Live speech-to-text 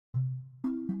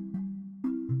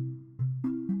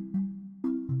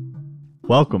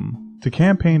Welcome to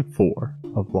Campaign 4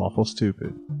 of Lawful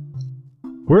Stupid.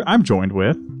 I'm joined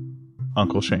with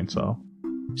Uncle Chainsaw.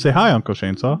 Say hi, Uncle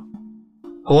Chainsaw.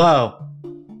 Hello.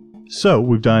 So,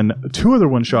 we've done 2 other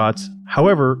one-shots.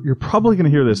 However, you're probably going to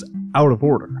hear this out of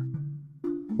order.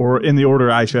 Or in the order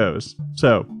I chose.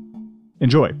 So,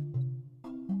 enjoy.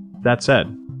 That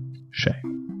said, Shay,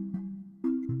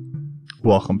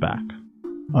 welcome back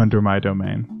under my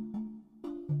domain.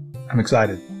 I'm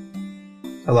excited.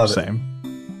 I love it. Same.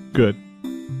 Good.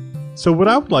 So what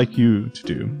I would like you to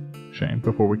do, Shane,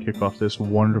 before we kick off this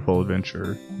wonderful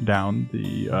adventure down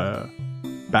the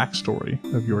backstory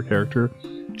of your character,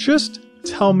 just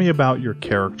tell me about your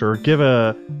character. Give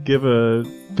a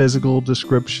physical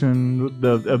description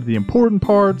of the important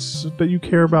parts that you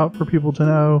care about for people to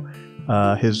know.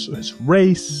 His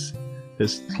race,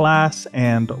 his class,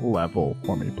 and level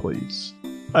for me, please.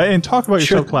 And talk about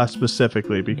your subclass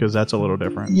specifically, because that's a little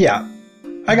different. Yeah,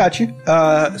 I got you.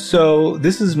 So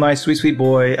this is my sweet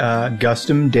boy,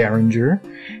 Gustum Derringer.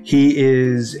 He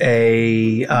is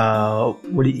why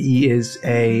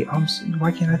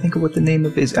can't I think of what the name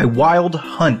of it is? A wild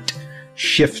hunt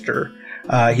shifter.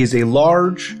 He's a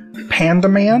large panda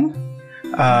man.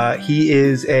 He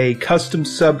is a custom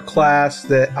subclass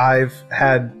that I've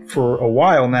had for a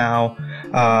while now,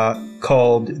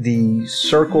 called the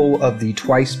Circle of the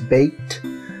Twice Baked,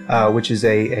 which is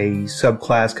a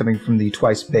subclass coming from the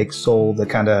Twice Baked Soul, the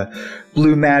kind of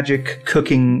blue magic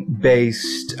cooking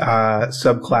based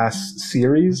subclass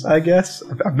series, I guess.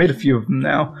 I've made a few of them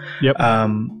now. Yep.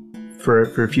 For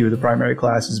a few of the primary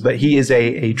classes, but he is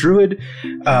a druid.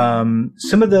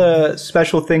 Some of the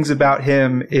special things about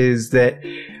him is that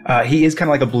he is kind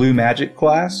of like a blue magic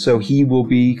class, so he will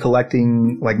be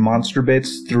collecting like monster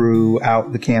bits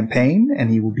throughout the campaign,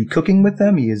 and he will be cooking with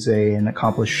them. He is an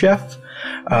accomplished chef,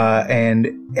 and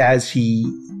as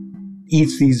he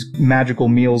eats these magical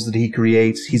meals that he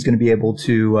creates, he's going to be able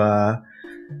to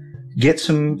get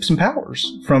some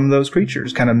powers from those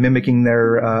creatures, kind of mimicking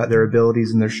their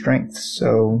abilities and their strengths.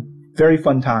 So very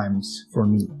fun times for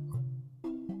me.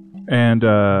 And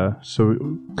so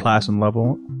class and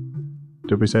level,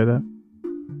 did we say that?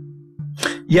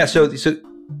 Yeah.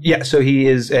 So he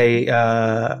is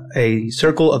a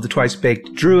Circle of the Twice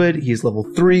Baked Druid. He's level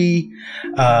 3.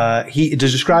 To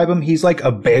describe him, he's like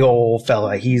a big old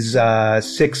fella. He's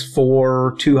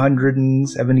 6'4",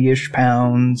 270-ish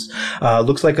pounds.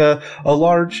 Looks like a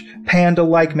large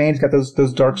panda-like man. He's got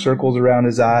those dark circles around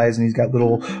his eyes, and he's got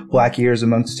little black ears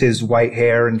amongst his white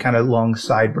hair and kind of long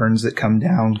sideburns that come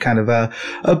down. Kind of a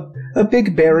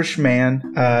big bearish man,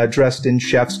 dressed in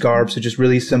chef's garb, so just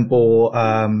really simple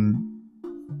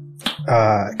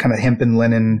kind of hemp and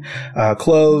linen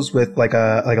clothes with like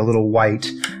a little white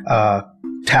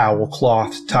towel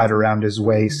cloth tied around his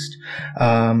waist.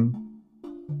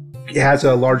 He has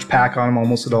a large pack on him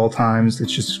almost at all times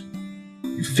that's just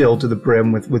filled to the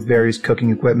brim with various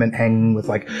cooking equipment hanging, with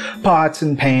like pots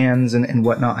and pans and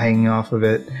whatnot hanging off of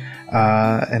it.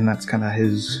 And that's kind of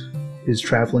his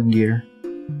traveling gear.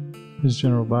 His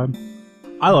general vibe.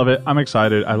 I love it. I'm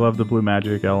excited. I love the blue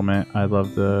magic element. I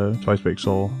love the Twice Baked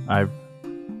Soul. I've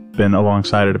been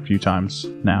alongside it a few times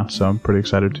now, so I'm pretty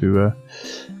excited to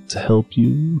help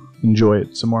you enjoy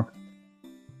it some more.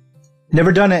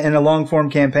 Never done it in a long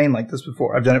form campaign like this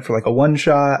before. I've done it for like a one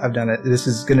shot. I've done it. This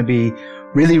is going to be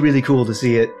really, really cool to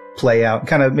see it play out.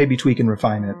 Kind of maybe tweak and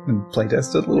refine it and play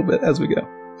test it a little bit as we go.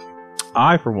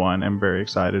 I, for one, am very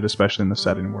excited, especially in the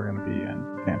setting we're going to be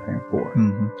in campaign 4.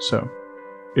 Mm-hmm. So,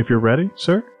 if you're ready,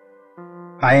 sir?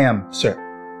 I am, sir.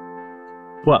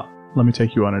 Well, let me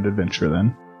take you on an adventure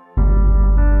then.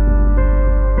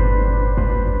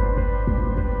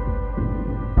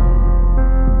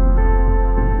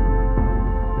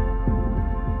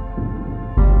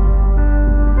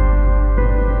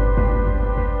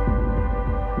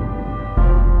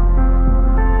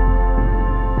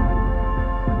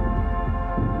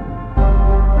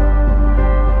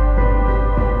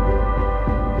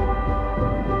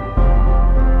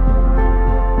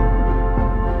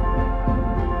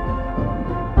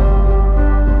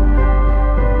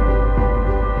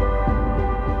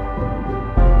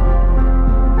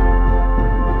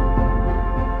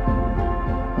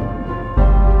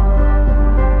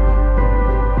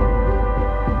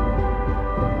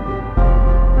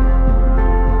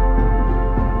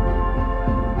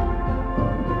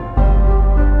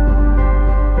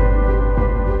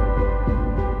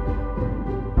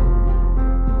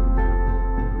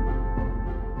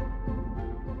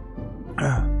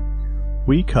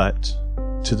 We cut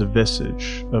to the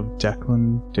visage of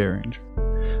Declan Derringer,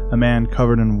 a man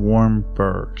covered in warm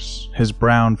furs, his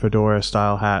brown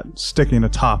fedora-style hat sticking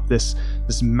atop this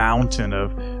mountain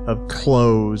of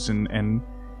clothes and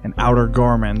outer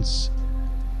garments.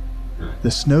 The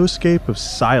snowscape of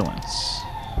silence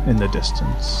in the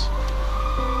distance.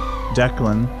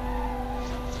 Declan,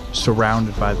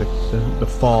 surrounded by the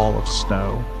fall of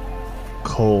snow,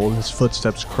 cold, his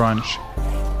footsteps crunch.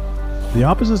 The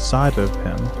opposite side of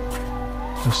him,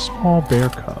 a small bear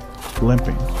cub,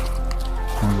 limping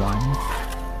and whining.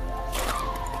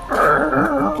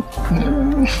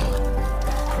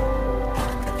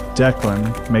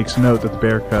 Declan makes note that the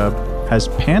bear cub has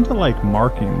panda-like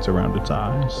markings around its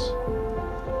eyes.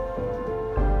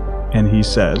 And he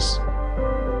says,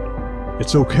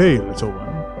 "It's okay, little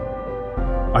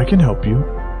one. I can help you.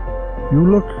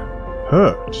 You look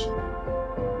hurt."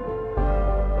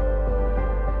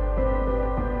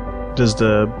 Does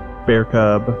the bear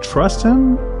cub trust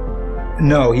him?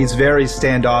 No, he's very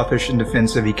standoffish and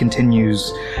defensive. He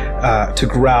continues to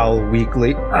growl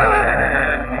weakly.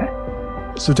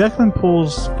 So Declan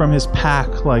pulls from his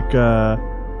pack like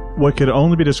what could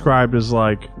only be described as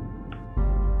like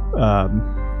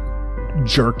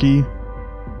jerky,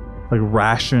 like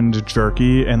rationed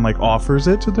jerky, and like offers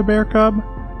it to the bear cub.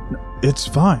 "It's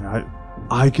fine.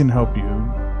 I can help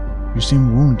you. You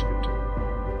seem wounded."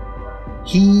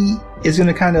 He is going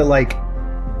to kind of like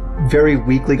very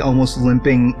weakly, almost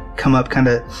limping, come up kind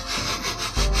of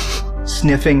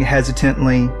sniffing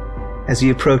hesitantly as he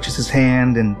approaches his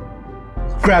hand and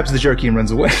grabs the jerky and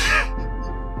runs away.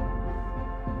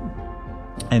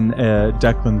 And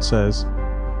Declan says,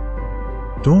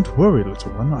 "Don't worry,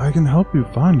 little one. I can help you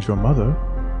find your mother."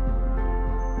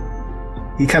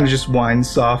 He kind of just whines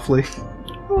softly.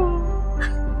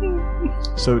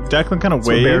 So Declan kind of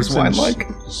waves and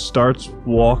starts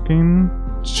walking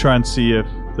to try and see if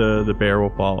the bear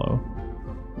will follow.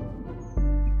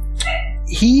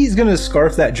 He's going to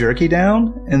scarf that jerky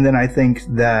down, and then I think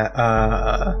that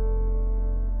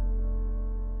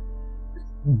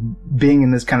being in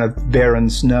this kind of barren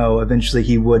snow, eventually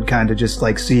he would kind of just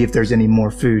like see if there's any more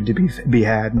food to be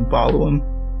had and follow him.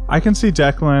 I can see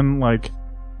Declan like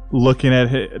looking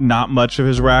at not much of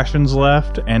his rations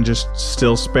left and just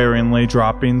still sparingly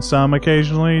dropping some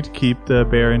occasionally to keep the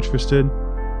bear interested.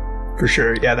 For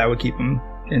sure, yeah, that would keep him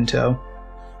in tow.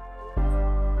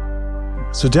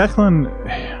 So Declan,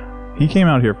 he came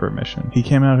out here for a mission. He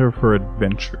came out here for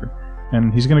adventure,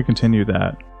 and he's going to continue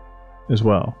that as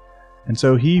well. And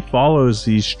so he follows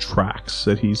these tracks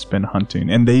that he's been hunting,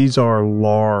 and these are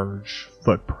large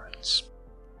footprints.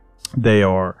 They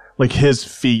are, like his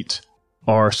feet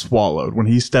are swallowed. When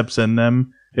he steps in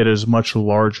them, it is much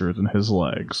larger than his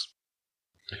legs.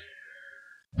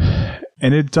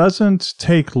 And it doesn't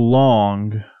take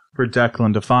long for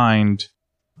Declan to find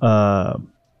a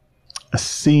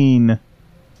scene,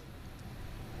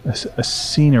 a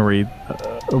scenery,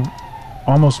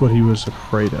 almost what he was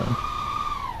afraid of.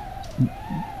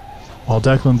 While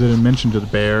Declan didn't mention to the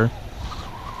bear,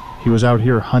 he was out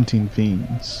here hunting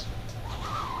fiends.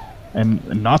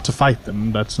 And not to fight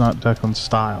them, that's not Declan's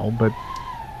style, but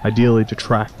ideally to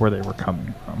track where they were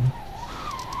coming from.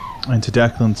 And to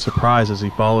Declan's surprise, as he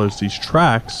follows these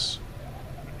tracks,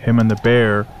 him and the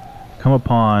bear come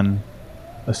upon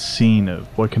a scene of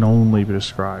what can only be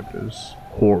described as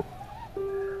horror.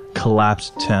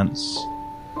 Collapsed tents,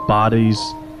 bodies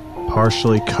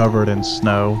partially covered in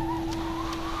snow,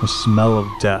 the smell of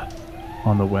death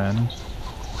on the wind.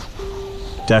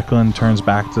 Declan turns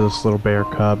back to this little bear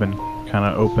cub and kind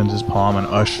of opens his palm and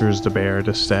ushers the bear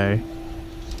to stay.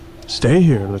 "Stay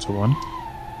here, little one."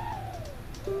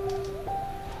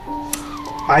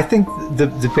 I think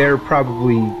the bear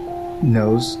probably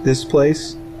knows this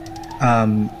place,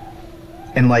 and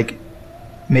like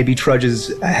maybe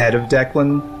trudges ahead of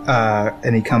Declan,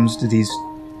 and he comes to these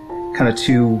kind of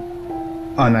two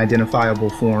unidentifiable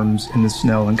forms in the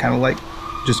snow and kind of like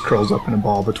just curls up in a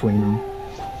ball between them.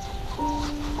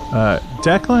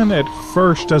 Declan at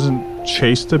first doesn't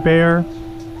chase the bear.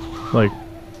 Like,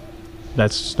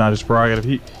 that's not his prerogative.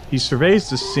 He surveys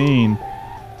the scene,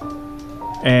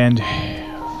 and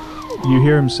you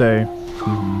hear him say,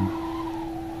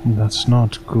 "That's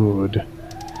not good.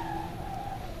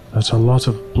 That's a lot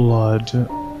of blood.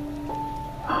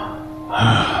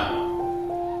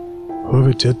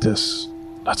 Whoever did this,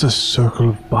 that's a circle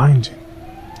of binding."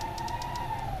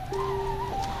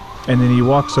 And then he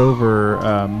walks over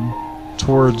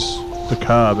towards the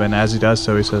cub, and as he does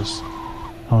so, he says,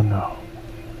 "Oh no,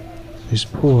 these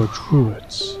poor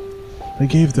druids. They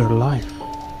gave their life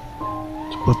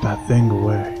to put that thing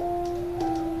away."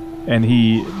 And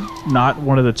he, not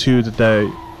one of the two that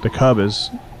the cub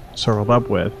is circled up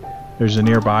with, there's a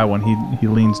nearby one. He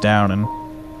leans down and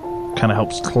kind of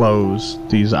helps close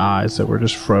these eyes that were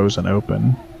just frozen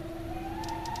open.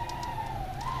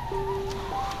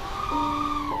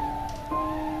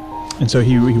 And so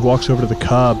he walks over to the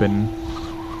cub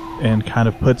and kind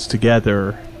of puts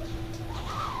together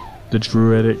the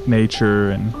druidic nature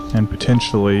and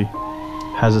potentially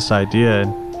has this idea.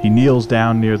 And he kneels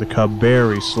down near the cub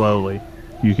very slowly.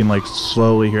 You can like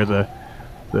slowly hear the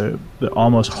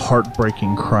almost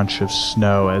heartbreaking crunch of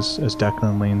snow as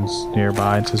Declan leans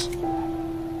nearby and says,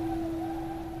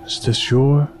 "Is this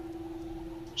your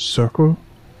circle?"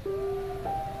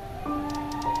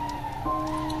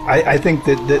 I think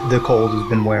that the cold has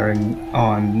been wearing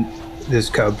on this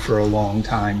cub for a long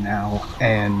time now,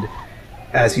 and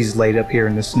as he's laid up here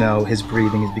in the snow, his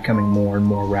breathing is becoming more and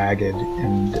more ragged,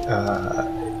 and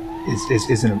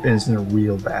is in a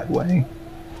real bad way.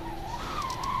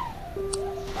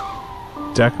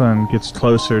 Declan gets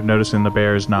closer, noticing the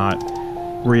bear is not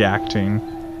reacting,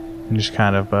 and just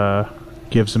kind of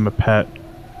gives him a pet.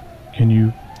 Can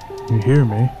you hear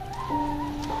me?"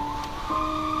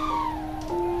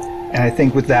 And I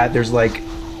think with that, there's like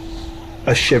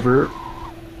a shiver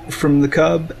from the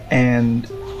cub, and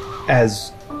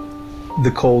as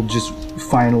the cold just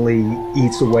finally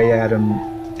eats away at him,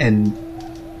 and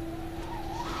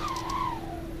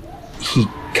he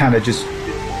kind of just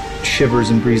shivers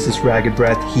and breathes this ragged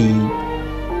breath, he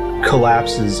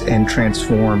collapses and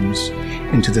transforms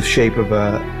into the shape of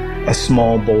a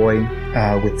small boy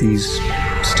with these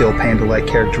still panda-like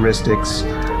characteristics,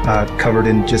 covered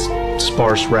in just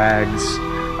sparse rags,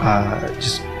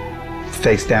 just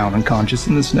face down, unconscious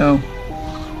in the snow.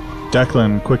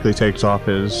 Declan quickly takes off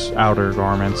his outer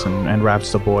garments and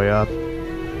wraps the boy up.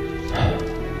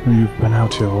 "You've been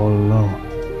out here all alone."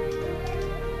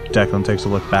 Declan takes a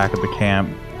look back at the camp,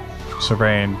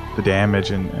 surveying the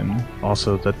damage and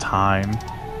also the time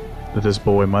that this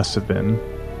boy must have been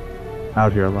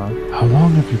out here alone. "How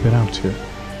long have you been out here?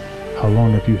 How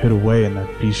long have you hid away in that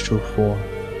bestial form?"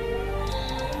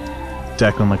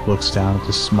 Declan looks down at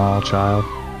this small child.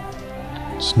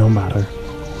 "It's no matter.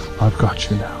 I've got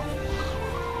you now."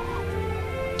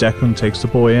 Declan takes the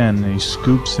boy in and he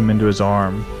scoops him into his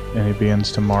arm, and he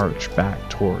begins to march back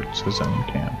towards his own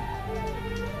camp.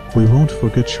 "We won't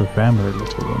forget your family,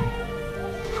 little one,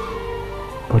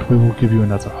 but we will give you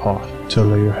another hearth to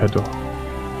lay your head on."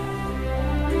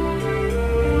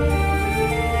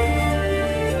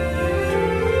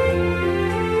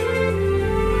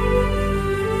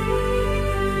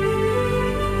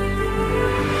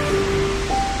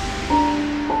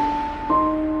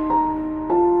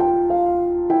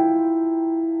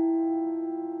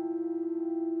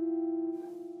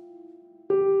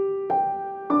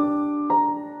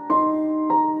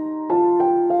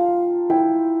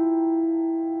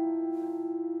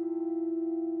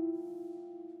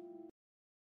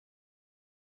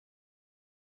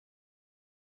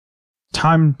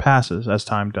 Time passes as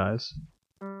time does.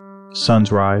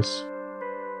 Suns rise,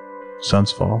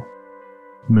 suns fall,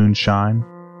 moons shine,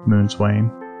 moons wane.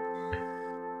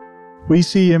 We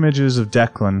see images of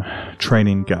Declan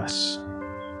training Gus,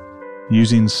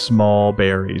 using small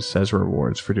berries as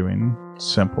rewards for doing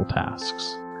simple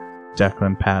tasks.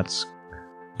 Declan pats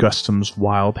Gustum's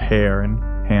wild hair and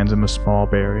hands him a small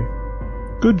berry.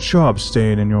 "Good job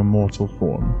staying in your mortal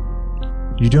form.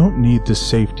 You don't need the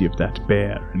safety of that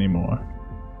bear anymore."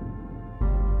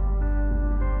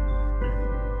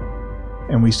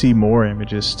 And we see more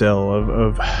images still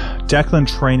of Declan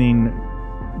training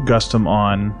Gustum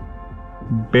on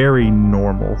very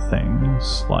normal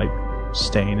things, like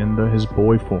staying in his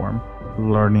boy form,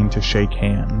 learning to shake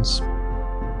hands.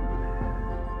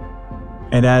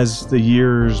 And as the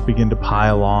years begin to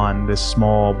pile on, this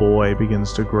small boy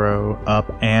begins to grow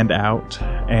up and out,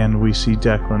 and we see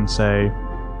Declan say,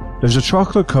 "There's a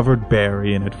chocolate-covered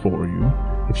berry in it for you,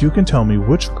 if you can tell me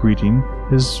which greeting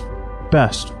is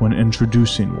best when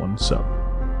introducing oneself."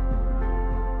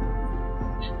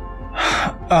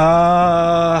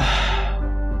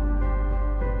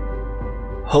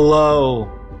 Hello,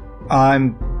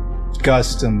 I'm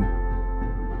Gustum.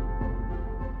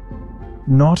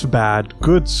 "Not bad,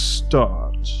 good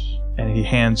start." And he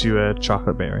hands you a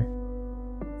chocolate berry.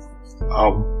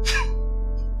 Oh.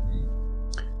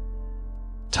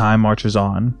 Time marches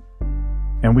on,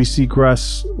 and we see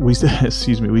we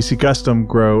see Gustum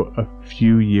grow a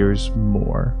few years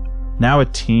more. Now a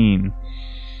teen,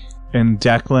 and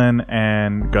Declan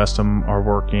and Gustum are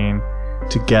working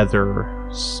together.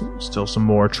 Still some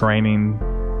more training,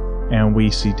 and we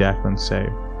see Declan say,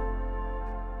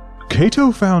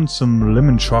 "Kato found some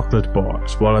lemon chocolate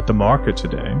bars while at the market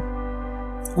today."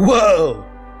 Whoa!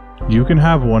 You can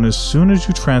have one as soon as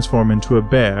you transform into a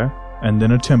bear and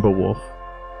then a timber wolf,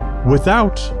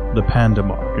 without the panda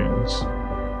markings.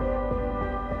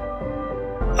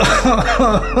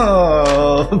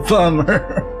 Oh,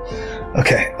 bummer.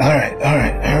 Okay, alright,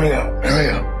 here we go.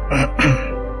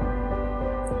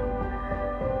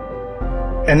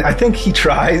 And I think he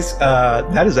tries.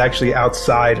 That is actually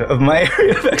outside of my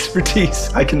area of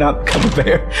expertise. I cannot become a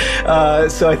bear.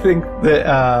 So I think that,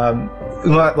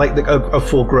 not like a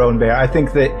full-grown bear. I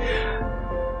think that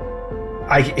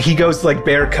he goes like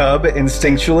bear cub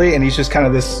instinctually, and he's just kind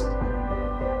of this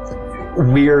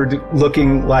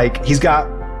weird-looking, like, he's got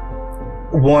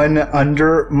one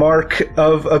under mark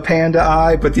of a panda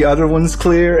eye, but the other one's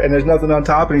clear, and there's nothing on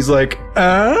top, and he's like,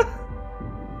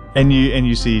 And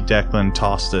you see Declan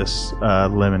toss this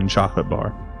lemon chocolate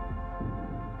bar.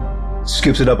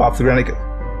 Scoops it up off the ground.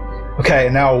 Okay,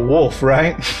 and now a wolf,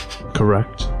 right?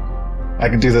 Correct. I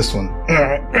can do this one.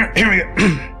 Alright, here we go.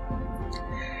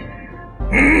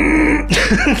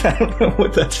 I don't know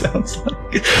what that sounds like.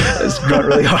 It's not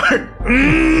really hard.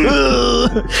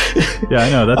 Yeah, I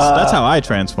know. That's how I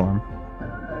transform.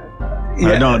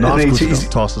 Yeah, no, he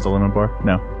tosses the lemon bar.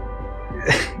 No.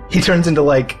 He turns into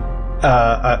like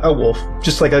a wolf,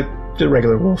 just like a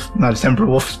regular wolf, not a timber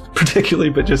wolf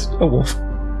particularly, but just a wolf.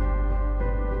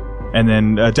 And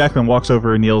then Declan walks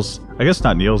over and kneels. I guess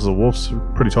not kneels. The wolf's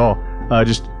pretty tall.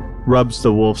 Just rubs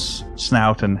the wolf's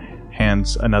snout and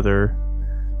hands another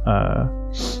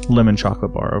lemon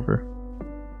chocolate bar over.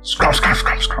 Scrub.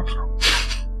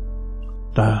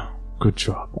 Good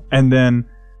job. And then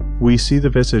we see the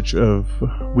visage of...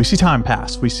 We see time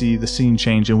pass. We see the scene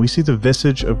change, and we see the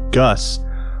visage of Gus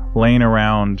laying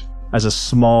around as a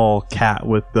small cat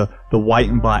with the white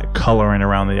and black coloring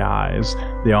around the eyes,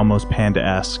 the almost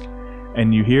panda-esque.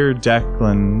 And you hear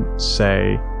Declan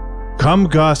say, "Come,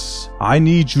 Gus, I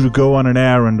need you to go on an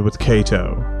errand with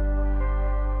Kato."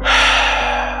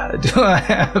 Do I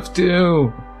have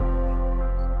to?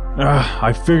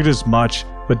 I figured as much,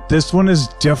 but this one is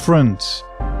different.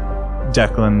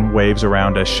 Declan waves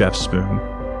around a chef's spoon.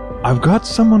 "I've got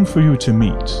someone for you to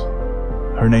meet.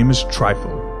 Her name is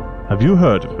Trifle. Have you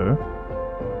heard of her?"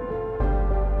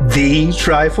 The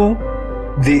Trifle?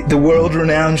 The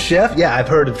world-renowned chef? Yeah, I've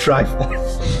heard of Trifle.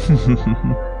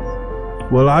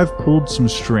 Well, I've pulled some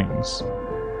strings,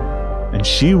 and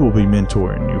she will be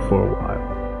mentoring you for a while.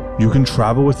 You can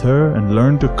travel with her and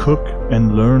learn to cook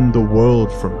and learn the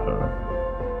world from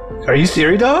her. Are you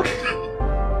serious, dog?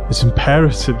 It's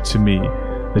imperative to me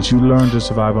that you learn to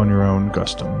survive on your own,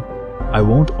 Gustum. I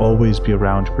won't always be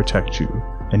around to protect you,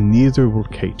 and neither will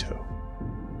Kato.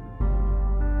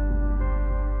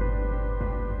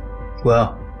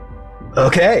 Well,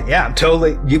 okay, yeah, I'm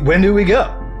totally... When do we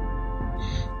go?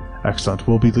 Excellent.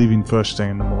 We'll be leaving first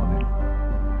thing in the morning.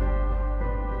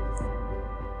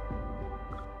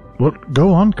 Well,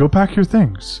 go on. Go pack your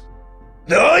things.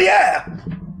 Oh, yeah!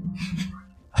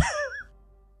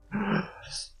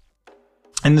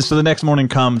 And so the next morning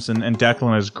comes, and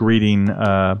Declan is greeting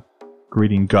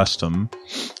Gustum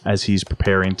as he's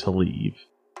preparing to leave.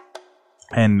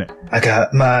 And I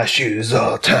got my shoes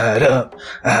all tied up.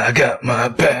 I got my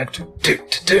bag to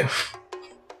do.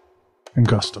 And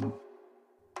Gustum.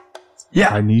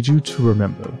 Yeah. I need you to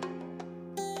remember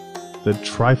that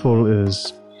Trifle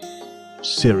is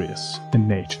serious in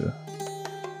nature.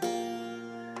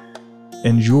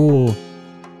 And you're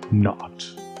not.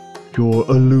 You're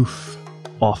aloof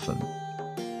often.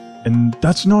 And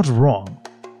that's not wrong.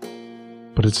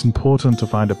 But it's important to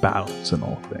find a balance in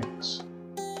all things.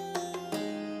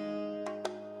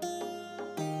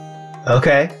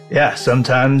 Okay, yeah,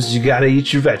 sometimes you gotta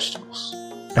eat your vegetables.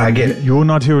 I get it. You're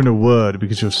not hearing a word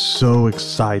because you're so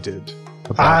excited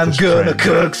about I'm this gonna trend.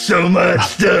 cook so much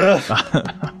stuff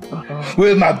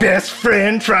with my best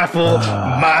friend Trifle,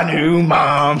 my new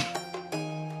mom.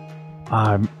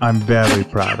 I'm very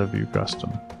proud of you,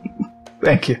 Gustum.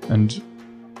 Thank you. And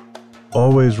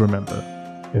always remember,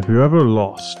 if you're ever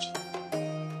lost,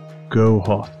 go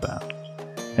Hothbound.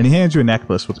 And he hands you a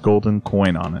necklace with golden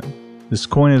coin on it. This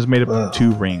coin is made up of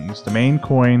 2 rings. The main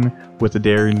coin with the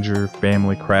Derringer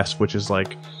family crest, which is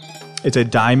like, it's a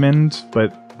diamond,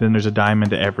 but then there's a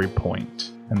diamond at every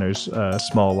point, and there's a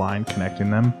small line connecting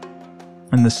them.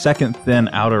 And the second thin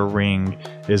outer ring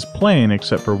is plain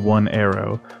except for one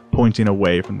arrow pointing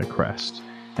away from the crest.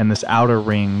 And this outer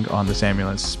ring on this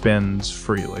amulet spins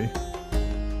freely.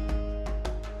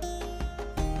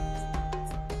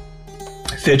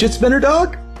 Fidget spinner,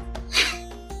 dog?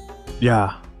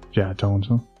 Yeah, don't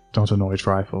annoy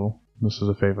Trifle. This is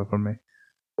a favor from me.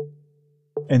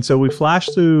 And so we flash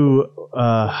through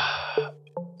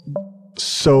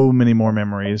so many more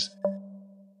memories.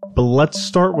 But let's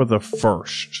start with the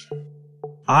first.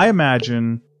 I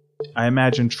imagine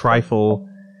Trifle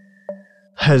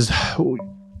is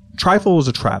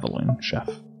a traveling chef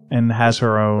and has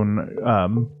her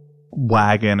own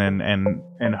wagon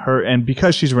and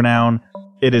because she's renowned,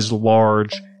 it is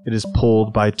large. It is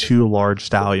pulled by 2 large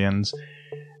stallions.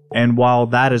 And while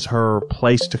that is her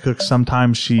place to cook,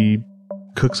 sometimes she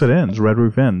cooks at inns, Red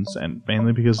Roof Inns, and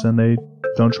mainly because then they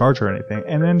don't charge her anything,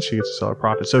 and then she gets to sell her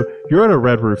profit. So you're at a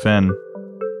Red Roof Inn,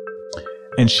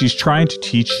 and she's trying to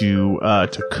teach you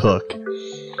to cook.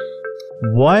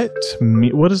 What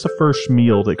is the first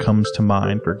meal that comes to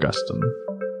mind for Gustum?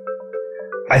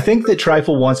 I think that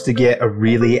Trifle wants to get a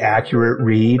really accurate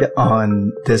read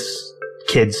on this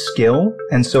kid's skill,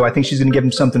 and so I think she's going to give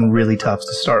him something really tough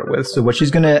to start with. So what she's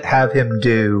going to have him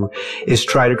do is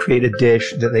try to create a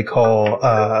dish that they call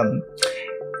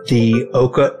the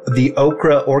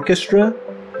okra orchestra,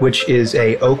 which is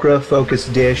a okra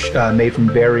focused dish made from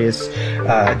various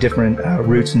different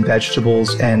roots and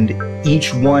vegetables, and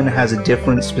each one has a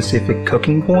different specific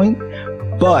cooking point,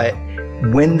 but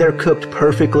when they're cooked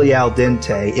perfectly al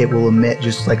dente, it will emit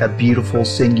just like a beautiful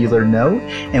singular note.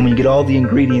 And when you get all the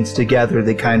ingredients together,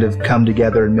 they kind of come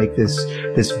together and make this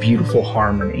beautiful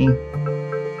harmony.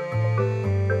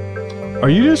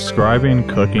 Are you describing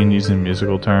cooking using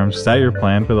musical terms? Is that your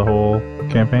plan for the whole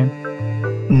campaign?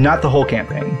 Not the whole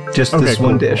campaign. Just this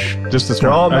one dish. Just this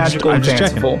They're one. all magical and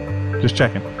fanciful. Just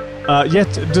checking.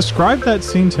 Describe that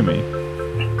scene to me.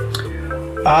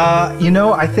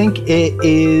 I think it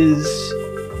is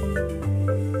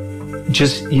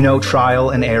just, trial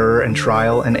and error and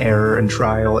trial and error and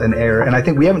trial and error. And I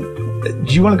think we haven't...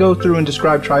 Do you want to go through and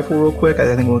describe Trifle real quick? I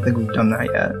don't think we've done that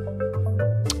yet.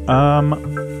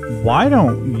 Why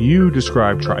don't you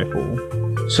describe Trifle?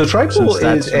 So Trifle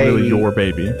is really your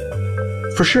baby.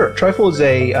 For sure. Trifle is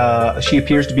she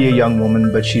appears to be a young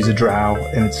woman, but she's a drow,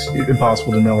 and it's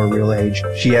impossible to know her real age.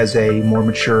 She has a more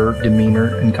mature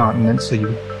demeanor and countenance, so you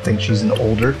would think she's an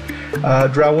older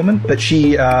drow woman, but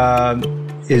she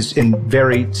is in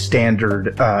very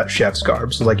standard chef's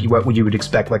garb, so like what you would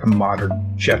expect like a modern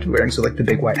chef to be wearing, so like the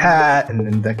big white hat, and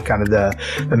then the kind of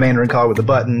the Mandarin collar with the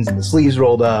buttons and the sleeves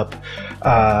rolled up,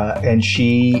 and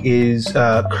she is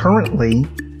currently...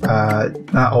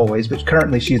 not always, but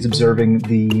currently she is observing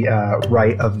the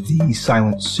rite of the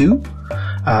Silent Sioux.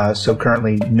 So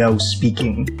currently no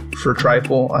speaking for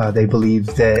Trifle. They believe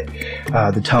that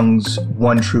the tongue's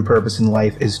one true purpose in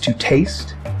life is to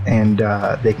taste, and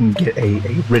they can get a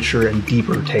richer and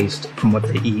deeper taste from what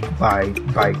they eat by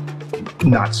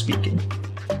not speaking.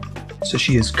 So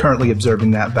she is currently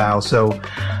observing that vow. So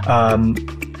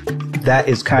that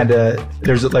is kind of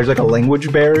there's like a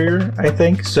language barrier, I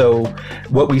think. So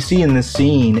what we see in this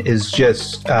scene is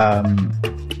just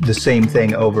the same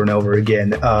thing over and over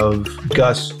again of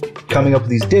Gus coming up with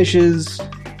these dishes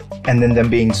and then them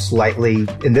being slightly,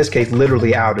 in this case,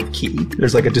 literally out of key.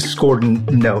 There's like a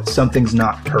discordant note. Something's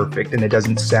not perfect and it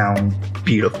doesn't sound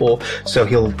beautiful. So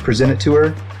he'll present it to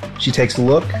her. She takes a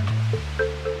look,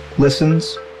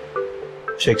 listens,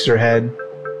 shakes her head,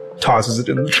 tosses it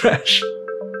in the trash.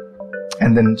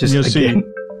 And then just you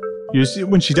see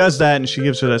when she does that, and she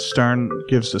gives a stern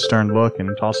look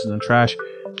and tosses it in the trash.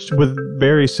 With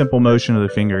very simple motion of the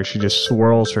finger, she just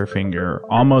swirls her finger,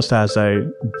 almost as I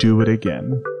do it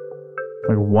again,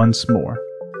 like once more.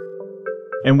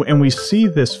 And we see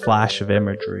this flash of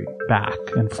imagery back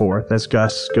and forth as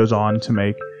Gus goes on to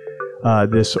make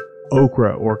this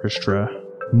okra orchestra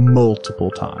multiple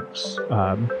times.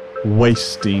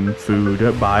 Wasting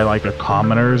food by like a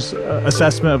commoner's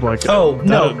assessment of like... Oh,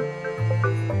 no.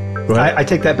 I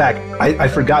take that back. I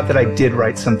forgot that I did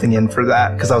write something in for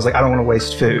that because I was like, I don't want to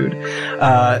waste food.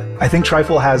 I think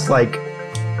Trifle has like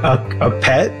a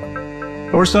pet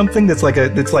or something that's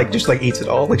just eats it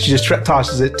all. Like she just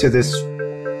tosses it to this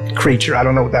creature. I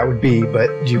don't know what that would be,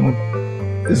 but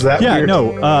is that weird?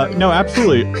 No,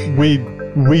 absolutely.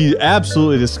 We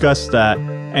absolutely discussed that.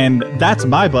 And that's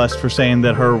my bust for saying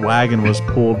that her wagon was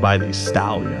pulled by these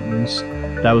stallions.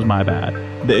 That was my bad.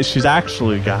 She's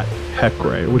actually got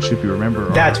Hecray, which, if you remember,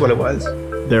 that's what it was.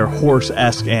 They're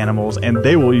horse-esque animals, and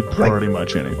they will eat pretty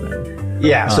much anything.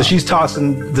 Yeah, so she's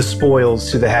tossing the spoils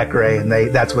to the Hecray, and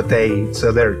that's what they eat.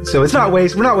 So it's not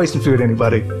waste. We're not wasting food,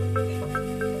 anybody.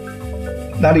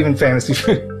 Not even fantasy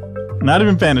food. Not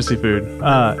even fantasy food.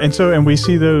 And we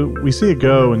see it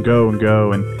go and go and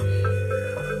go, and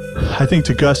I think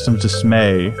to Gustum's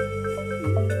dismay,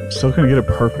 still couldn't get it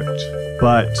perfect,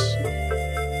 but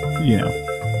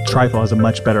Trifle has a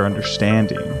much better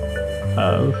understanding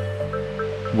of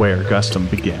where Gustum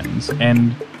begins,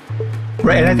 and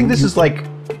right. And I think this is like,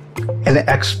 and an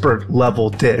expert level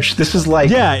dish. This is like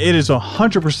yeah, it is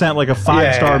 100% like a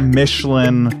 5-star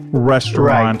Michelin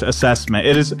restaurant assessment.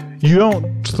 It is. You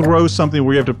don't throw something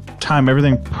where you have to time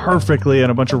everything perfectly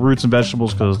and a bunch of roots and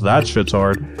vegetables because that shit's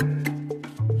hard.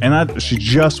 And that she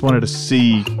just wanted to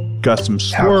see Gustum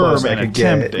swerve and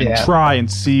attempt and try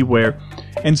and see where.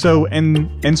 And so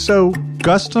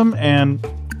Gustum and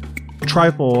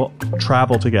Trifle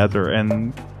travel together,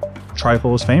 and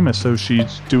Trifle is famous, so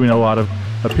she's doing a lot of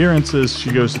appearances.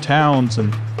 She goes to towns,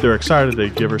 and they're excited. They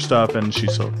give her stuff, and she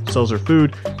sells her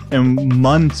food. And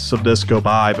months of this go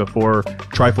by before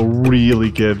Trifle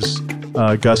really gives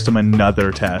Gustum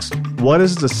another test. What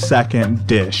is the second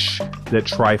dish that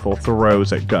Trifle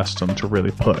throws at Gustum to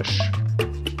really push?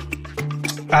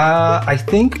 I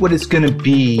think what it's going to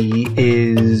be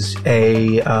is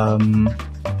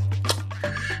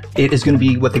it is going to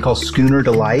be what they call Schooner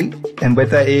Delight. And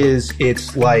what that is,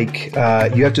 it's like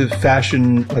you have to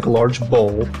fashion like a large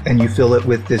bowl and you fill it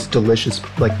with this delicious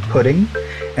like pudding.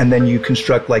 And then you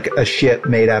construct like a ship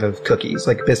made out of cookies,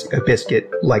 like a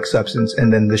biscuit-like substance.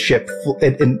 And then the ship,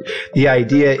 and the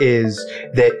idea is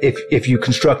that if you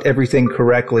construct everything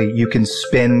correctly, you can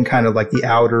spin kind of like the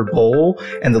outer bowl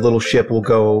and the little ship will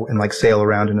go and like sail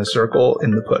around in a circle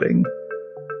in the pudding.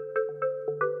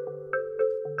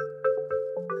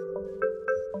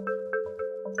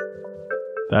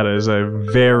 That is a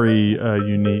very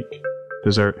unique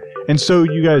dessert. And so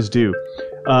you guys do.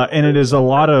 And it is a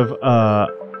lot of,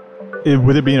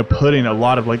 with it being a pudding, a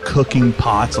lot of like cooking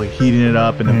pots, like heating it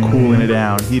up and then cooling it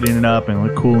down, heating it up and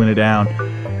like cooling it down.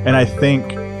 And I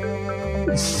think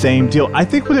same deal. I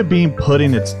think with it being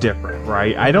pudding, it's different,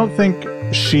 right? I don't think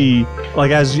she,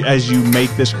 like as you make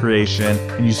this creation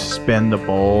and you spin the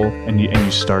bowl and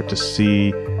you start to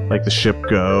see like the ship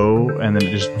go and then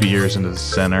it just veers into the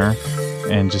center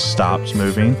and just stops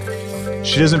moving.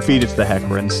 She doesn't feed it to the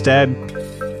Hecker. Instead,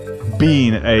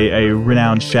 being a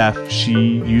renowned chef,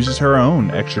 she uses her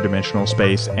own extra-dimensional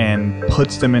space and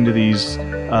puts them into these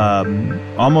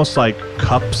almost like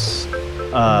cups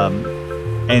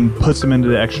and puts them into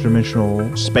the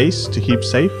extra-dimensional space to keep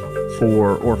safe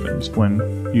for orphans when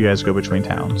you guys go between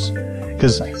towns.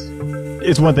 Because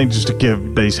it's one thing just to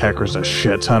give these Heckers a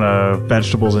shit ton of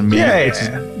vegetables and meat. It's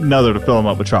another to fill them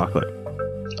up with chocolate.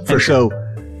 So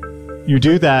you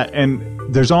do that, and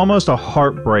there's almost a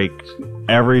heartbreak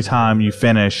every time you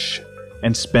finish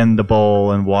and spin the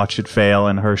bowl and watch it fail,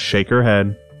 and her shake her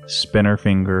head, spin her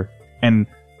finger, and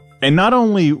not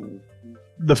only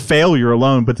the failure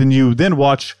alone, but then you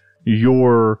watch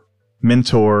your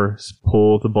mentor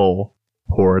pull the bowl,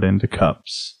 pour it into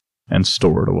cups, and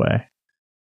store it away.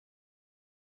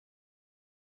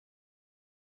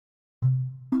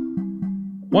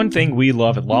 One thing we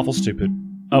love at Lawful Stupid,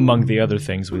 among the other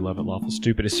things we love at Lawful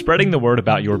Stupid, is spreading the word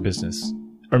about your business.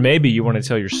 Or maybe you want to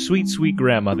tell your sweet, sweet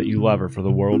grandma that you love her for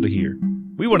the world to hear.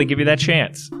 We want to give you that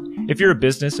chance. If you're a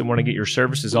business and want to get your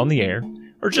services on the air,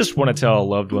 or just want to tell a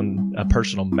loved one a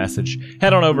personal message,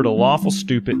 head on over to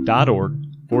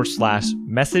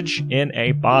lawfulstupid.org/message in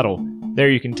a bottle. There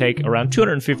you can take around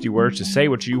 250 words to say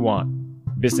what you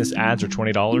want. Business ads are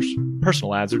 $20,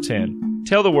 personal ads are $10.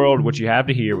 Tell the world what you have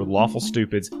to hear with Lawful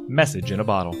Stupid's Message in a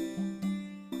Bottle.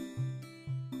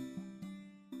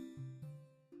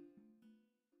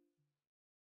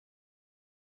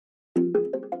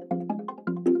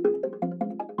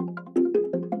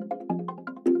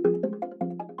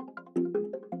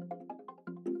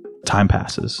 Time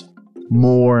passes.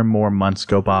 More and more months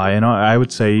go by, and I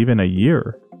would say even a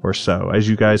year or so as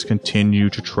you guys continue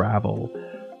to travel.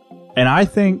 And I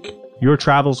think your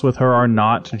travels with her are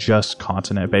not just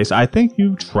continent-based. I think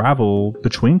you travel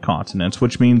between continents,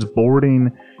 which means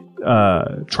boarding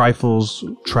Trifle's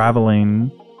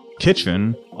traveling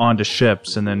kitchen onto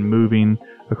ships and then moving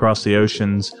across the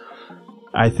oceans.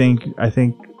 I think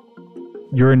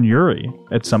you're in Uri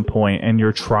at some point and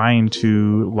you're trying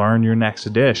to learn your next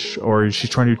dish, or she's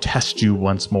trying to test you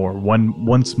once more.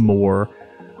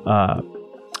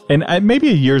 And maybe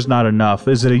a year's not enough.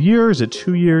 Is it a year? Is it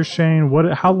 2 years, Shane?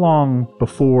 How long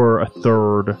before a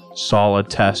third solid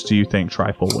test do you think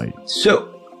Trifle waits?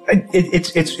 So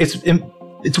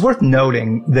it's worth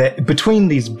noting that between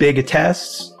these big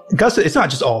tests, Gus, it's not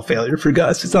just all failure for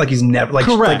Gus. It's not like he's never like,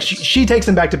 correct. Like she takes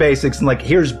him back to basics and like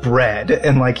here's bread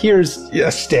and like here's a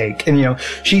steak and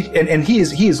he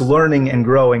is learning and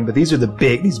growing. But these are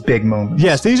these big moments.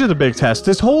 Yes, these are the big tests.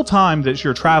 This whole time that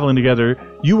you're traveling together,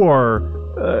 you are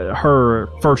her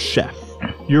first chef.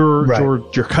 You're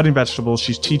cutting vegetables.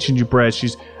 She's teaching you bread.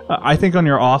 She's I think on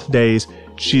your off days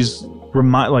she's she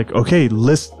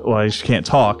can't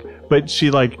talk, but she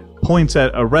like points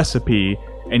at a recipe.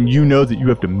 And you know that you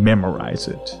have to memorize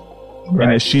it.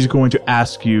 And that she's going to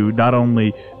ask you not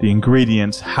only the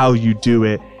ingredients, how you do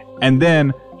it, and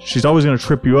then she's always going to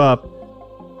trip you up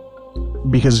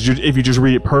because if you just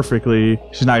read it perfectly,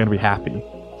 she's not going to be happy.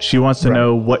 She wants to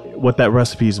know what that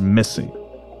recipe is missing.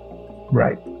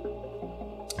 Right.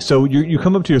 So you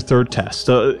come up to your third test.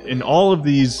 And all of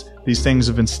these things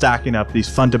have been stacking up, these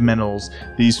fundamentals,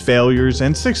 these failures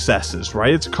and successes,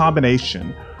 right? It's a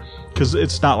combination. Because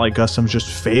it's not like Gustum's just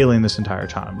failing this entire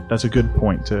time. That's a good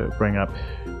point to bring up.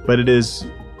 But it is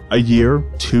a year,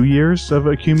 2 years of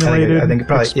accumulated I think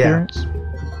probably, experience.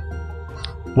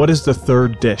 Yeah. What is the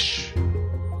third dish?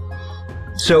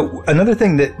 So another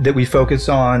thing that we focus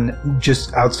on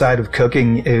just outside of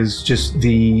cooking is just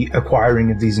the acquiring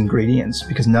of these ingredients,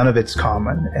 because none of it's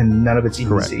common and none of it's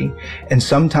easy. Correct. And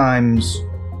sometimes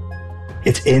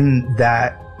it's in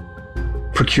that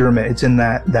procurement, it's in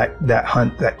that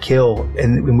hunt, that kill,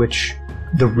 in which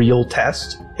the real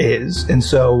test is. And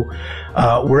so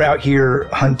we're out here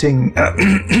hunting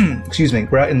excuse me,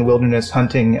 we're out in the wilderness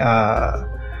hunting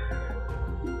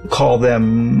call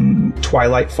them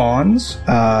twilight fawns.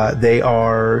 They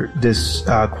are this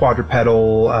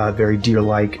quadrupedal, very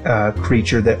deer-like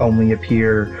creature that only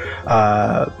appear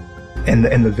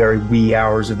in the very wee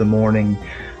hours of the morning.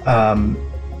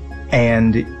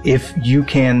 And if you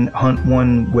can hunt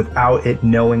one without it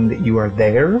knowing that you are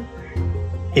there,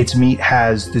 its meat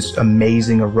has this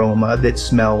amazing aroma that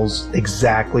smells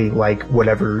exactly like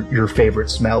whatever your favorite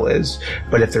smell is.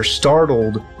 But if they're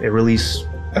startled, they release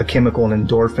a chemical, an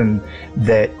endorphin,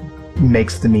 that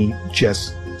makes the meat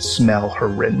just smell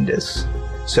horrendous.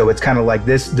 So it's kind of like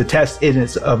this. The test in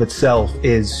of itself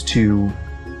is to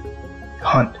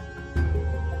hunt.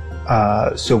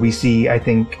 So we see, I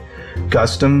think,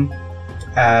 Gustum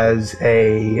as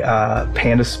a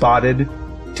panda-spotted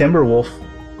timber wolf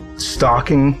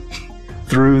stalking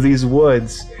through these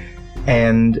woods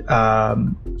and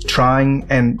trying,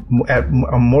 and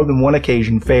on more than one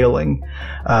occasion failing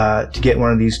to get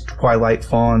one of these twilight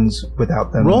fawns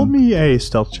without them. Roll me a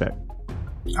stealth check.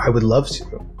 I would love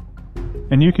to.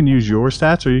 And you can use your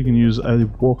stats, or you can use a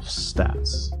wolf's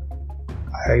stats.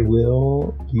 I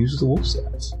will use the wolf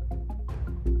stats.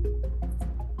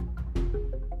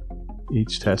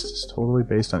 Each test is totally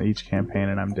based on each campaign,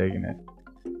 and I'm digging it.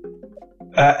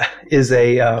 Is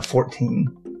a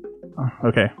 14.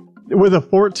 Okay. With a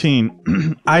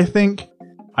 14, I think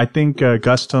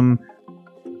Gustum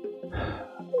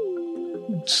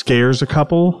scares a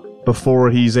couple before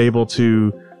he's able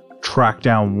to track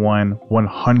down one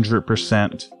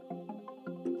 100%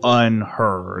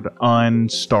 unheard,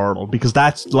 unstartled. Because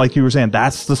that's, like you were saying,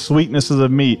 that's the sweetness of the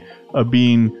meat, of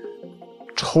being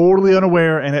totally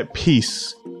unaware and at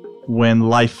peace when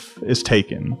life is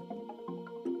taken.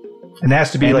 And it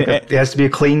has to be it has to be a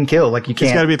clean kill. Like, you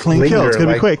can't. It's got to be a clean kill. It's got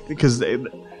to be quick, because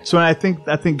so I think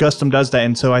Gustum does that,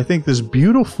 and so I think this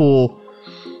beautiful,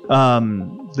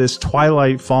 this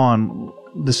twilight fawn,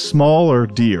 the smaller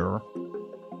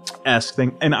deer-esque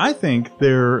thing, and I think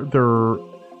their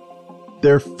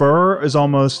fur is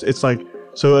almost, it's like,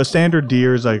 so a standard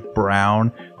deer is like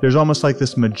brown. There's almost like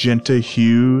this magenta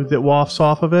hue that wafts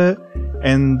off of it,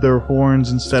 and their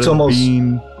horns, instead of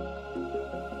being,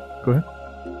 go ahead.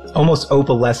 Almost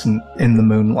opalescent in the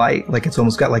moonlight. Like, it's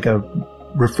almost got like a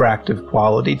refractive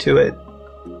quality to it.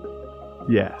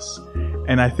 Yes.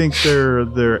 And I think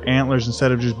their antlers,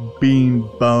 instead of just being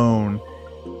bone,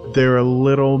 they're a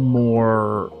little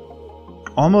more,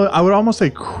 I would almost say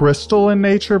crystal in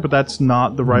nature, but that's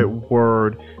not the right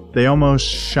word. They almost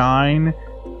shine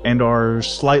and are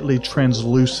slightly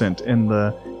translucent in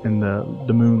the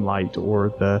moonlight, or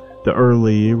the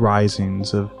early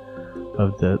risings of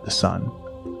the sun.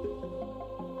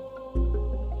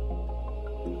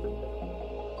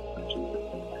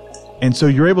 And so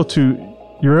you're able to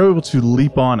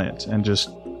leap on it and just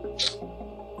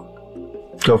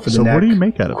go for the so neck. What do you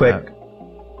make out of quick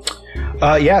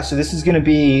that? Yeah, so this is going to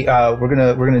be we're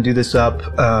gonna do this up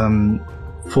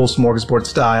full smorgasbord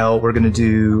style. We're gonna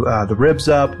do the ribs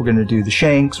up. We're gonna do the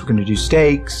shanks. We're gonna do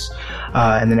steaks,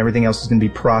 and then everything else is gonna be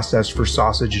processed for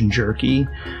sausage and jerky.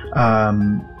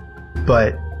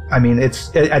 But I mean,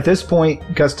 it's at this point,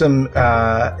 Gustum.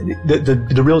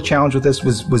 The real challenge with this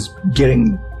was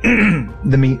getting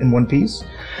the meat in one piece,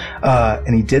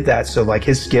 and he did that. So, like,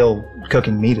 his skill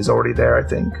cooking meat is already there, I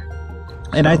think.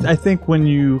 And I think when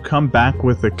you come back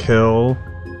with a kill,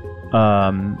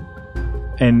 and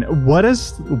what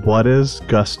is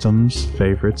Gustum's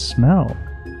favorite smell?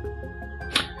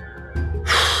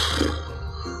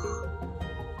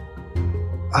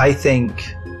 I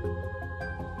think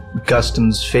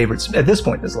Gustum's favorite at this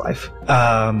point in his life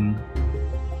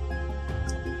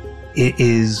it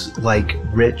is like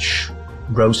rich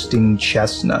roasting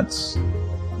chestnuts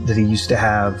that he used to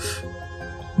have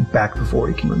back before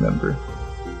he can remember.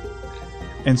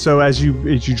 And so as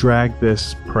you drag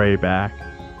this prey back,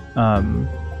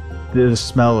 the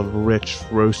smell of rich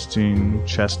roasting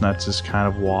chestnuts is kind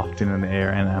of wafting in the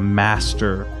air, and a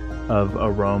master of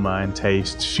aroma and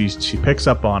taste, she picks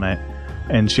up on it,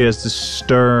 and she has this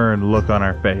stern look on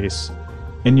her face,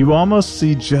 and you almost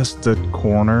see just the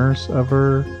corners of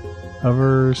her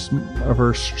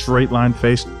straight line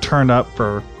face turned up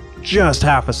for just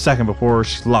half a second before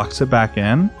she locks it back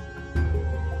in.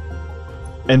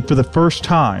 And for the first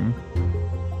time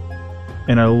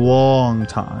in a long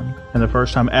time, and the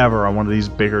first time ever on one of these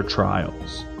bigger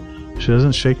trials, she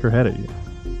doesn't shake her head at you,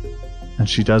 and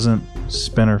she doesn't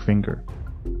spin her finger.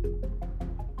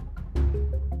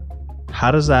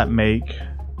 How does that make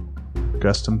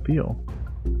Gustum feel?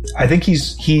 I think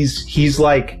he's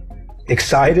like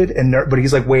excited but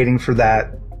he's like waiting for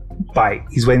that bite.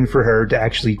 He's waiting for her to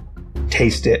actually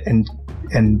taste it and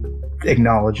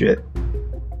acknowledge it.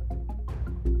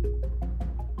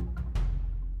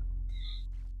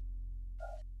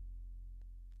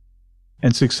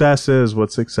 And success is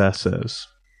what success is.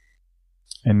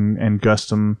 And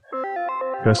Gustum's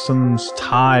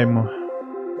time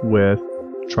with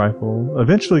Trifle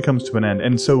eventually comes to an end.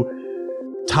 And so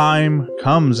time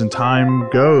comes and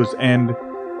time goes, and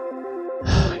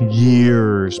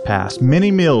years pass.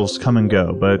 Many meals come and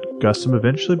go, but Gustum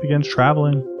eventually begins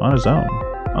traveling on his own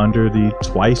under the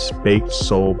Twice-Baked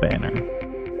Soul banner.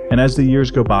 And as the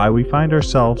years go by, we find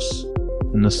ourselves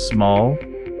in the small,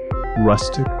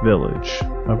 rustic village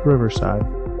of Riverside.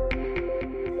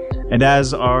 And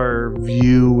as our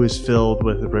view is filled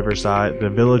with Riverside, the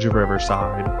village of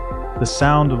Riverside, the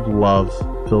sound of love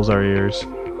fills our ears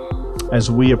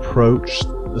as we approach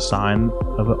the sign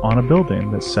on a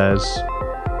building that says,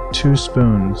 2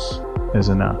 spoons is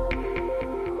enough.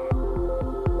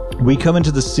 We come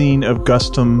into the scene of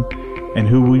Gustum and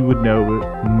who we would know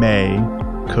May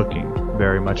cooking,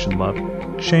 very much in love.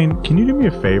 Shane, can you do me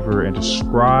a favor and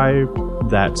describe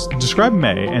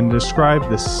May and describe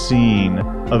the scene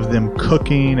of them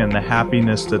cooking and the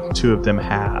happiness that the two of them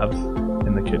have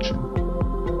in the kitchen?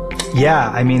 Yeah,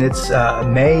 I mean, it's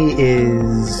May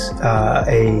is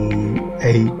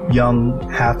a young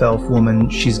half-elf woman.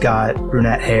 She's got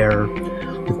brunette hair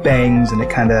with bangs, and it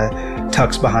kind of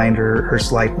tucks behind her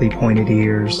slightly pointed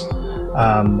ears.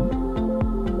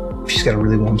 She's got a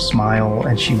really warm smile,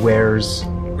 and she wears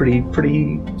what do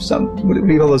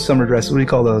you call those summer dresses? What do you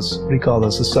call those?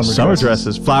 The summer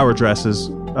dresses. Flower dresses.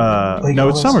 No,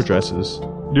 it's summer dresses.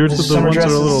 Yours are the ones that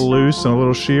are a little loose and a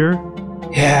little sheer.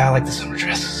 Yeah, I like the summer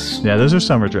dresses. Yeah, those are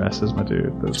summer dresses, my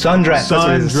dude. Sundresses.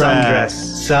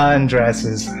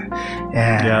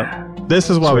 Yeah. Yep. This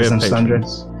is why we have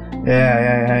patrons.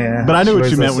 Yeah. But I knew what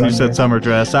you meant when you said summer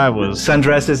dress. I was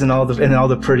sundresses and all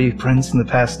the pretty prints and the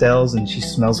pastels, and she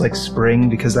smells like spring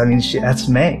because I mean that's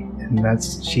May, and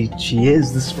she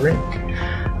is the spring,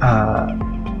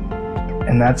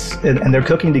 and they're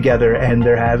cooking together and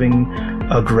they're having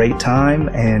a great time.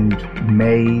 And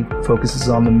May focuses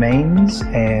on the mains,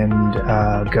 and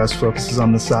Gus focuses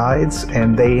on the sides,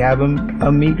 and they have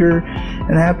a meager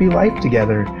and happy life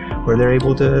together, where they're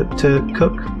able to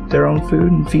cook their own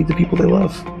food and feed the people they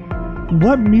love.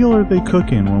 What meal are they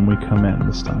cooking when we come in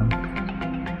this time?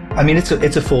 I mean, it's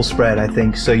a full spread, I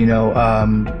think. So,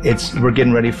 we're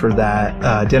getting ready for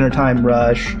that dinner time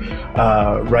rush.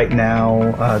 Right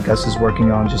now, Gus is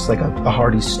working on just like a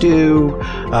hearty stew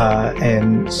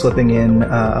and slipping in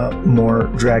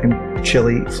more dragon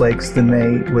chili flakes than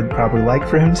May would probably like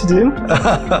for him to do.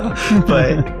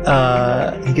 But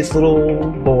he gets a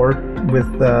little bored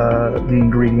with the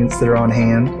ingredients that are on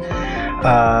hand.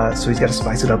 So he's got to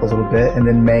spice it up a little bit. And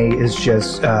then May is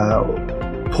just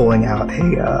pulling out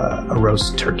a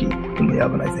roast turkey from the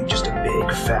oven. I think just a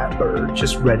big fat bird,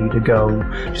 just ready to go,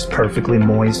 just perfectly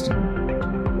moist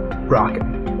and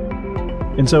rocking.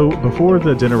 And so before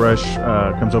the dinner rush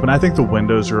comes open, I think the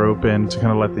windows are open to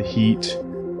kind of let the heat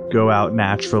go out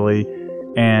naturally.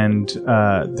 And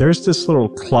there's this little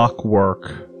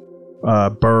clockwork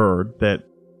bird that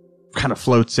kind of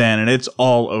floats in, and it's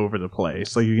all over the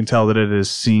place. Like, you can tell that it has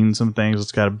seen some things.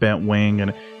 It's got a bent wing,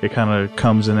 and it kind of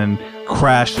comes in and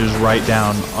crashes right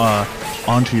down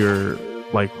onto your,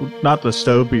 like, not the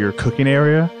stove, but your cooking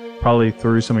area, probably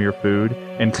through some of your food.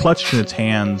 And clutched in its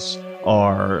hands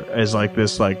is like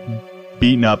this, like,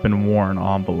 beaten up and worn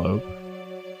envelope.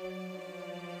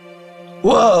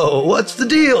 Whoa, what's the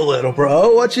deal, little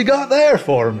bro? What you got there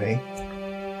for me?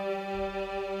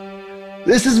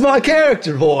 This is my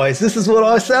character voice. This is what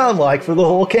I sound like for the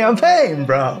whole campaign,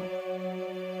 bro.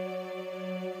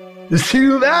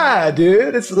 Too bad,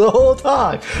 dude. It's the whole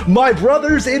time. My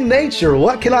brothers in nature,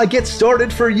 what can I get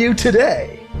started for you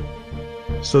today?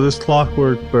 So this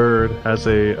clockwork bird has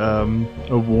a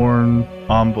worn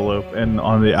envelope, and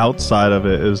on the outside of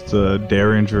it is the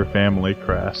Derringer family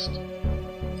crest.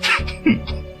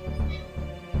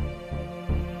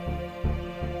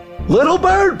 Little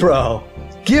bird bro,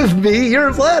 give me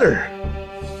your letter.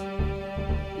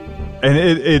 And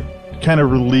it kind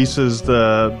of releases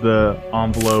the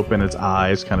envelope, and its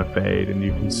eyes kind of fade, and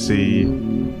you can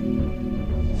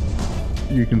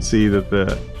see that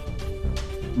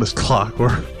this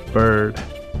clockwork bird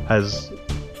has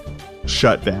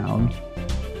shut down.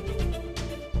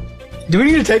 Do we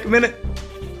need to take a minute?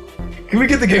 Can we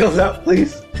get the giggles out,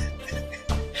 please?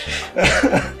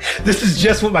 This is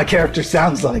just what my character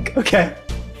sounds like, okay?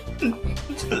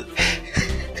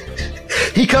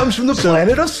 He comes from the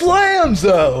planet of Slam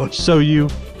Zone! So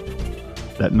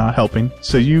that not helping.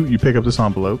 So you pick up this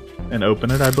envelope and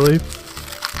open it, I believe.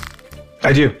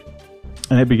 I do.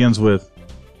 And it begins with,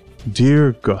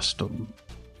 Dear Gustum.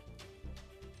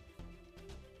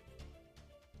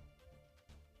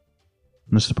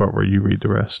 This is the part where you read the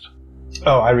rest.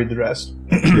 Oh, I read the rest.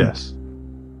 Yes.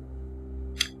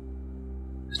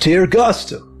 Dear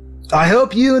Gustum, I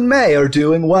hope you and May are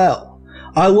doing well.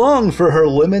 I long for her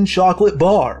lemon chocolate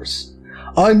bars.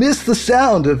 I miss the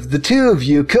sound of the two of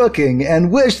you cooking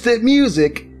and wish that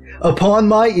music upon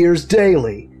my ears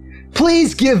daily.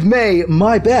 Please give May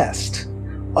my best.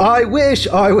 I wish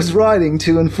I was writing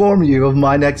to inform you of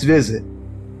my next visit.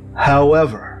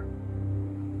 However,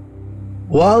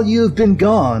 while you have been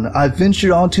gone, I've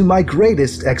ventured onto my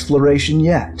greatest exploration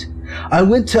yet. I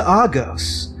went to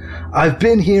Agos. I've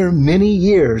been here many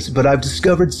years, but I've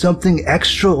discovered something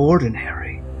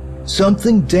extraordinary.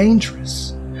 Something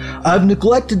dangerous. I've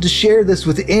neglected to share this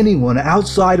with anyone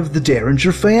outside of the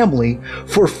Derringer family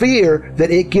for fear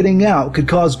that it getting out could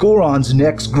cause Goron's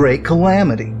next great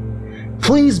calamity.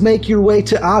 Please make your way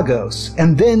to Agos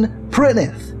and then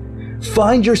Prinith.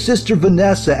 Find your sister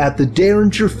Vanessa at the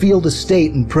Derringer Field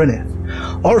Estate in Prinith.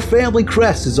 Our family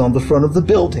crest is on the front of the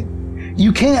building.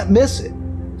 You can't miss it.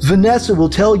 Vanessa will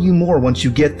tell you more once you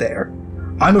get there.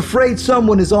 I'm afraid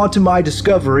someone is onto my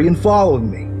discovery and following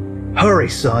me. Hurry,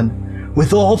 son,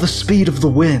 with all the speed of the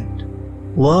wind.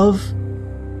 Love,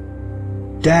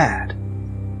 Dad.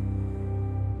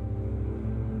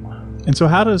 And so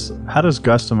how does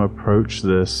Gustum approach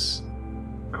this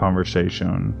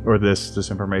conversation or this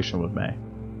information with May?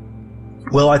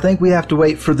 Well, I think we have to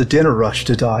wait for the dinner rush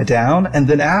to die down, and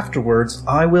then afterwards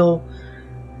I will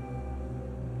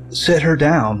sit her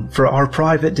down for our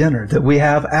private dinner that we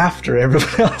have after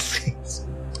everyone else sees.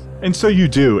 And so you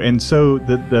do. And so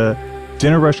the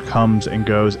dinner rush comes and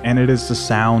goes, and it is the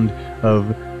sound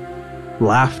of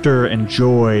laughter and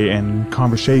joy and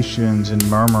conversations and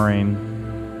murmuring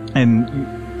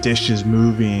and dishes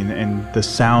moving and the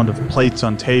sound of plates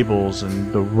on tables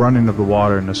and the running of the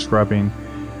water and the scrubbing.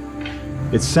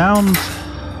 It sounds...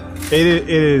 It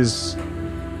is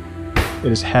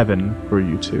heaven for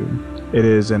you two. It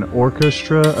is an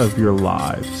orchestra of your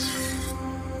lives.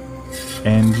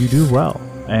 And you do well.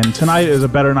 And tonight is a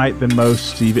better night than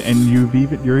most, even, and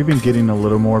you're even getting a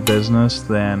little more business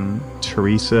than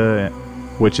Teresa,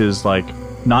 which is like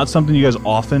not something you guys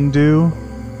often do,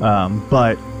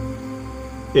 but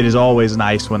it is always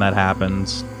nice when that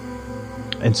happens.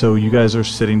 And so you guys are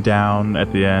sitting down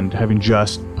at the end, having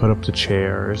just put up the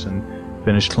chairs and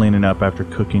finished cleaning up after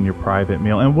cooking your private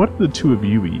meal. And what do the two of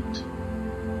you eat?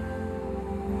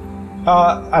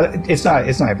 It's not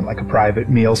even like a private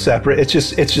meal separate. It's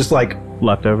just like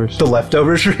Leftovers? the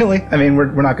leftovers, really. I mean,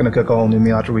 we're not going to cook a whole new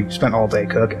meal after we spent all day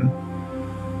cooking.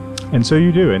 And so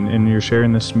you do, and you're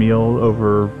sharing this meal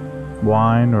over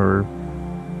wine or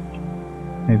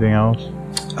anything else?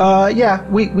 Yeah,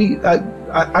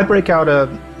 I break out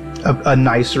a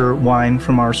nicer wine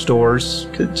from our stores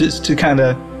just to kind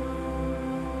of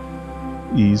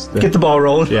get the ball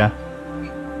rolling. Yeah.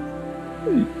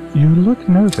 You look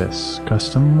nervous,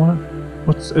 Gustum.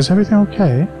 Is everything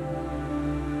okay?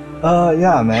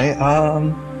 Yeah, May.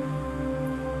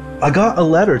 I got a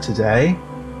letter today.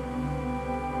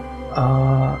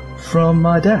 From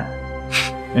my dad.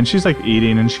 And she's like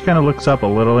eating, and she kind of looks up a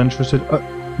little interested.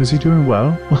 Is he doing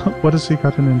well? What has he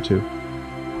gotten into?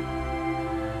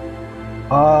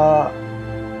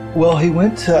 Well, he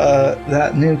went to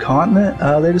that new continent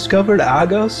they discovered,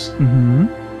 Agos.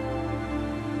 Mm-hmm.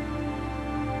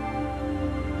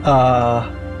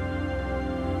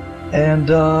 And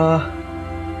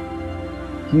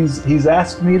he's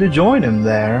asked me to join him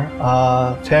there.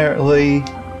 Apparently,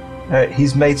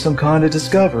 he's made some kind of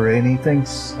discovery, and he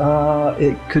thinks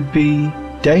it could be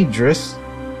dangerous.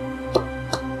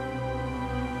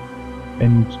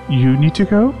 And you need to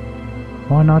go?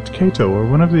 Why not Kato or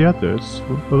one of the others?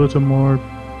 A little more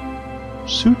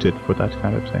suited for that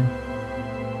kind of thing.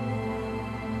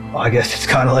 I guess it's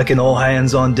kind of like an all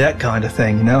hands on deck kind of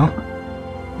thing, you know?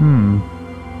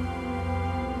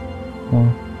 Well,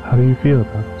 how do you feel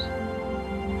about it?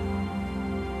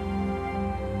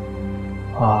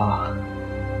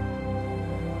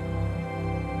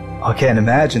 I can't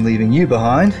imagine leaving you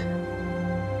behind.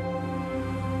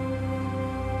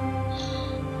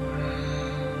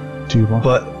 Do you want?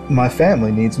 But my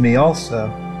family needs me also.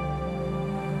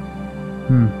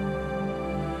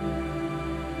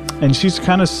 And she's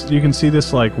kind of, you can see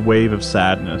this like wave of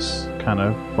sadness kind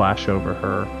of flash over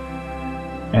her.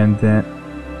 And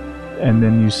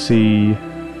then you see,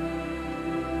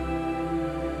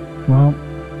 well,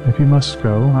 if you must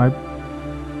go,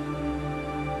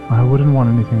 I wouldn't want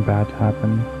anything bad to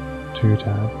happen to your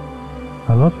dad.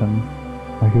 I love him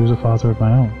like he was a father of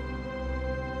my own.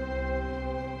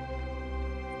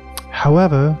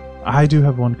 However, I do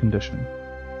have one condition.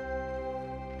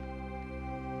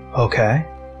 Okay.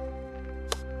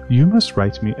 You must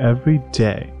write me every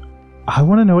day. I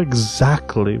want to know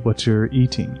exactly what you're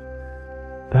eating.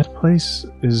 That place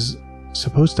is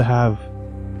supposed to have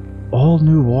all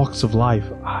new walks of life.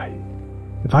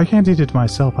 If I can't eat it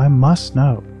myself, I must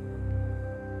know.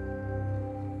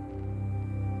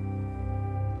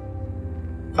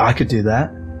 I could do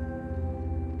that.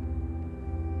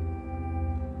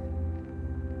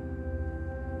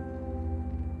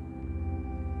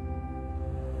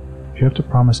 You have to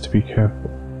promise to be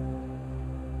careful.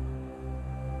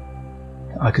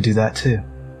 I could do that too.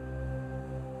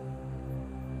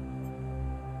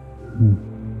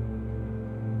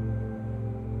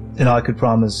 And I could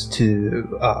promise to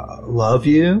love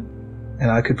you,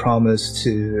 and I could promise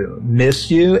to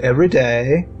miss you every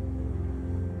day.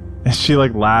 And she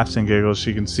like laughs and giggles.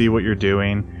 She can see what you're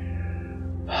doing.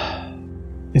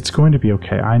 It's going to be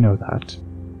okay. I know that.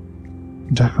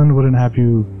 Declan wouldn't have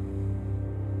you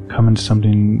come into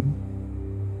something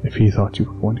if he thought you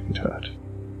were going to get hurt.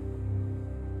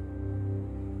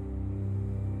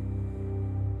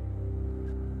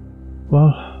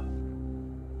 Well,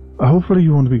 hopefully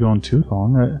you won't be gone too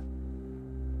long.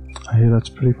 I hear that's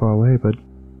pretty far away, but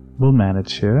we'll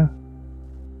manage here.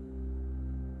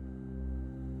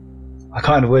 I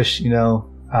kind of wish,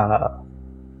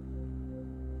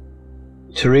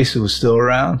 Teresa was still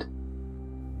around.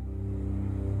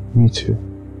 Me too.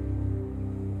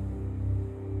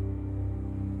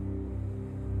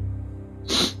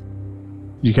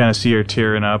 You kind of see her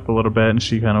tearing up a little bit, and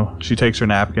she takes her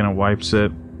napkin and wipes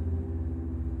it.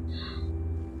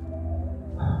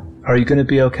 Are you going to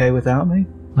be okay without me?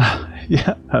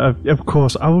 Yeah, of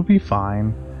course. I will be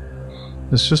fine.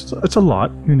 It's a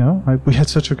lot, we had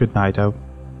such a good night out.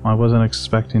 I wasn't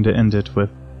expecting to end it with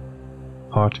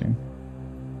partying.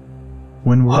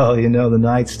 Well, the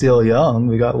night's still young.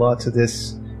 We got lots of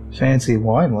this fancy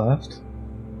wine left.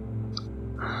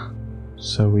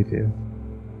 So we do.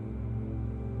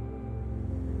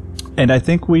 And I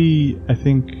think the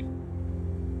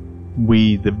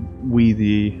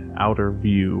outer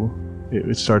view,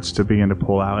 it starts to begin to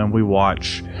pull out, and we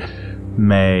watch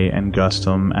May and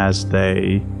Gustum as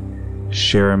they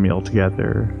share a meal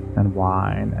together and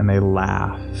wine, and they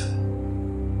laugh.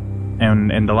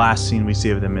 And the last scene we see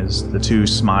of them is the two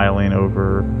smiling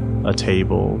over a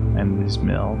table and this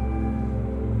meal.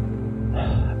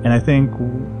 And I think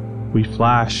we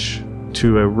flash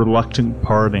to a reluctant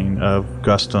parting of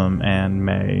Gustum and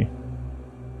May.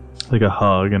 Like a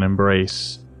hug and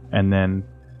embrace. And then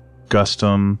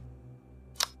Gustum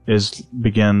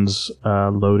begins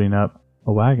loading up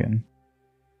a wagon.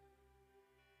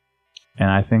 And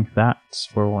I think that's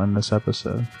where we'll end this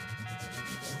episode.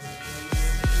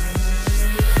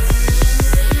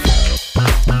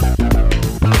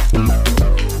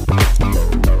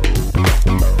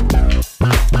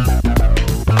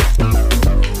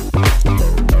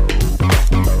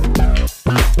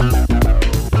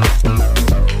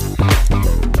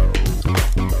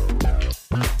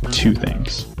 Two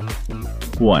things.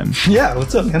 One. Yeah,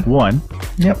 what's up, man? One.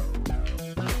 Yep.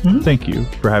 Thank you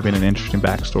for having an interesting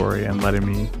backstory and letting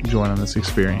me join on this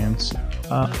experience.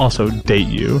 Also, date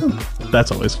you.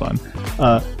 That's always fun.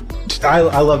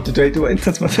 I love to date Dwayne.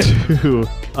 That's my thing. Two,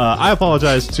 I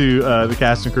apologize to the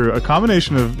cast and crew. A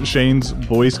combination of Shane's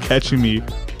voice catching me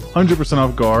 100%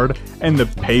 off guard and the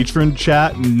patron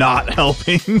chat not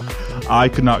helping. I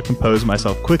could not compose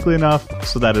myself quickly enough,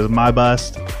 so that is my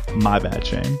bust. My bad,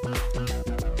 Shane.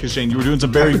 Because Shane, you were doing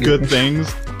some very good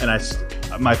things, and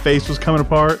my face was coming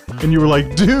apart, and you were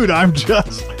like, dude, I'm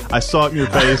just I saw it in your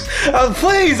face. Oh,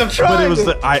 please, I'm trying. But it was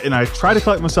I tried to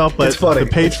collect myself, but It's funny. the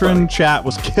patron chat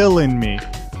was killing me.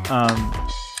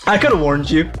 I could have warned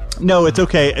you. No, it's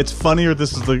okay. It's funnier.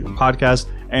 This is the podcast,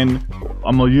 and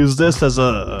I'm gonna use this as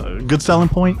a good selling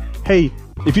point. Hey,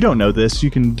 if you don't know this, you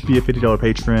can be a $50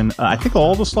 patron. I think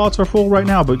all the slots are full right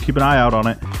now, but keep an eye out on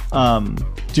it.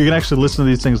 You can actually listen to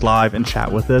these things live and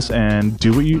chat with us and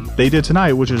do what they did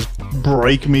tonight, which is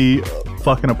break me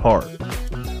fucking apart.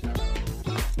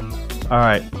 All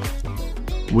right,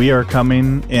 we are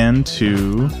coming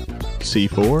into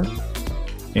C4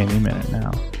 any minute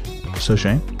now. So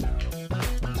Shane,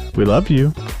 we love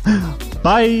you.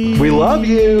 Bye. We love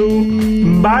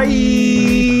you. Bye.